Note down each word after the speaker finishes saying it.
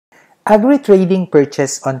Agri-trading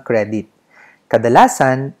purchase on credit.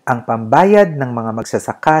 Kadalasan, ang pambayad ng mga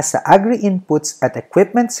magsasaka sa agri-inputs at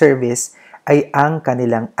equipment service ay ang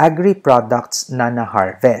kanilang agri-products na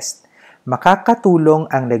na-harvest.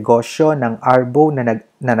 Makakatulong ang negosyo ng ARBO na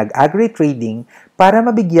nag-agri-trading para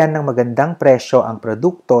mabigyan ng magandang presyo ang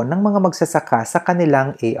produkto ng mga magsasaka sa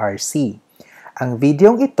kanilang ARC. Ang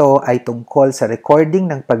videong ito ay tungkol sa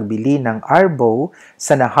recording ng pagbili ng ARBO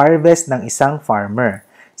sa na-harvest ng isang farmer.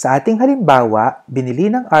 Sa ating halimbawa, binili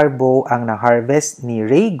ng ARBO ang na-harvest ni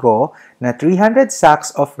Raygo na 300 sacks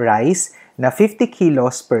of rice na 50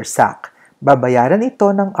 kilos per sack. Babayaran ito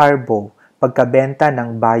ng ARBO pagkabenta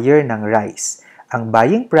ng buyer ng rice. Ang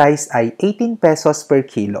buying price ay 18 pesos per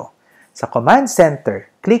kilo. Sa Command Center,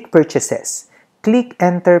 click Purchases. Click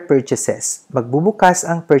Enter Purchases. Magbubukas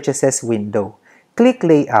ang Purchases window. Click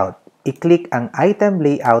Layout. I-click ang Item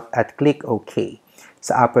Layout at click OK.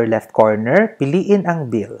 Sa upper left corner, piliin ang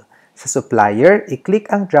bill. Sa supplier, i-click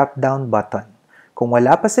ang drop-down button. Kung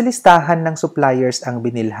wala pa sa listahan ng suppliers ang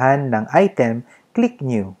binilhan ng item, click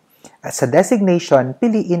New. At sa designation,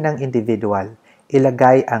 piliin ang individual.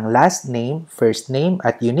 Ilagay ang last name, first name,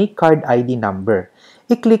 at unique card ID number.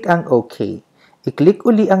 I-click ang OK. I-click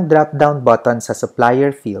uli ang drop-down button sa supplier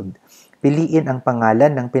field. Piliin ang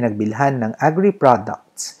pangalan ng pinagbilhan ng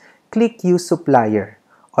agri-products. Click Use Supplier.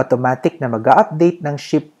 Automatic na mag-update ng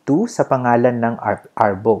ship to sa pangalan ng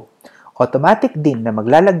ARBO. Automatic din na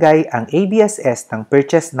maglalagay ang ABSS ng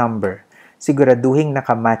purchase number. Siguraduhin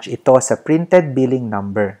nakamatch ito sa printed billing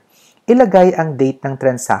number. Ilagay ang date ng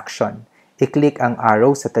transaction. I-click ang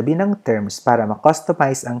arrow sa tabi ng terms para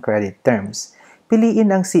ma-customize ang credit terms.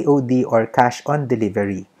 Piliin ang COD or cash on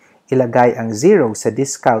delivery. Ilagay ang 0 sa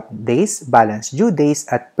discount days, balance due days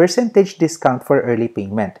at percentage discount for early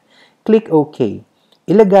payment. Click OK.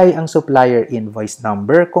 Ilagay ang supplier invoice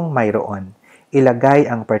number kung mayroon. Ilagay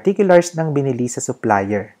ang particulars ng binili sa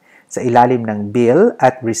supplier. Sa ilalim ng bill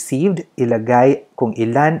at received, ilagay kung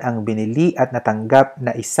ilan ang binili at natanggap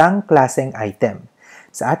na isang klaseng item.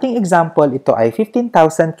 Sa ating example, ito ay 15,000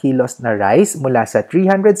 kilos na rice mula sa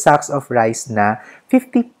 300 sacks of rice na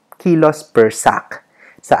 50 kilos per sack.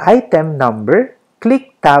 Sa item number,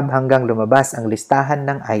 click tab hanggang lumabas ang listahan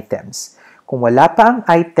ng items. Kung wala pa ang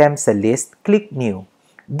item sa list, click New.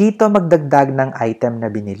 Dito magdagdag ng item na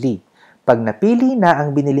binili. Pag napili na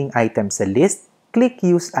ang biniling item sa list, click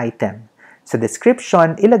Use Item. Sa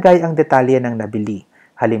description, ilagay ang detalye ng nabili.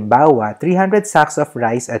 Halimbawa, 300 sacks of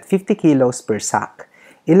rice at 50 kilos per sack.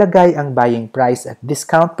 Ilagay ang buying price at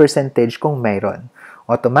discount percentage kung mayroon.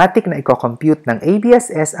 Automatic na i-compute ng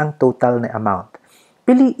ABSS ang total na amount.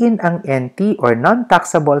 Piliin ang NT or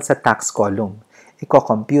non-taxable sa tax column.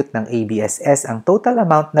 I-compute ng ABSS ang total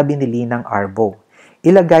amount na binili ng ARBO.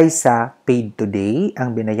 Ilagay sa Paid Today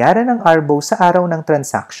ang binayaran ng ARBO sa araw ng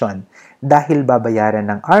transaction dahil babayaran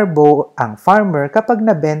ng ARBO ang farmer kapag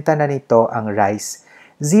nabenta na nito ang rice.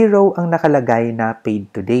 0 ang nakalagay na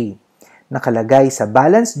Paid Today. Nakalagay sa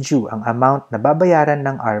balance due ang amount na babayaran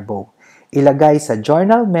ng ARBO. Ilagay sa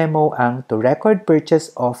journal memo ang to record purchase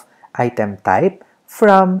of item type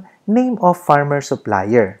from name of farmer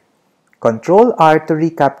supplier. Control R to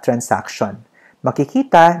recap transaction.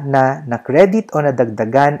 Makikita na na-credit o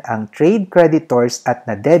nadagdagan ang trade creditors at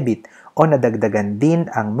na-debit o nadagdagan din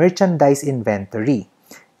ang merchandise inventory.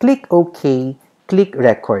 Click OK, click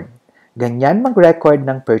Record. Ganyan mag-record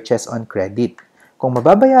ng purchase on credit. Kung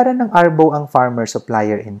mababayaran ng ARBO ang farmer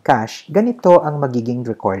supplier in cash, ganito ang magiging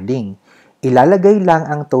recording. Ilalagay lang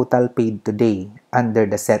ang total paid today. Under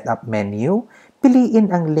the Setup menu, piliin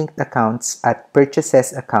ang linked accounts at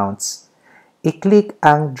purchases accounts. I-click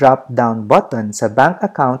ang drop-down button sa bank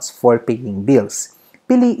accounts for paying bills.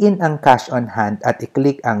 Piliin ang cash on hand at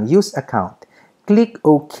i-click ang use account. Click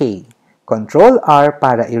OK. Control R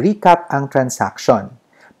para i-recap ang transaction.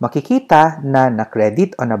 Makikita na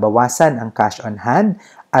na-credit o nabawasan ang cash on hand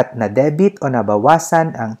at na-debit o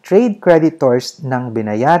nabawasan ang trade creditors ng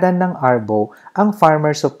binayaran ng ARBO ang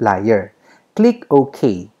farmer supplier. Click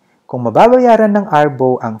OK. Kung mababayaran ng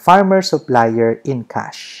ARBO ang farmer supplier in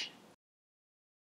cash.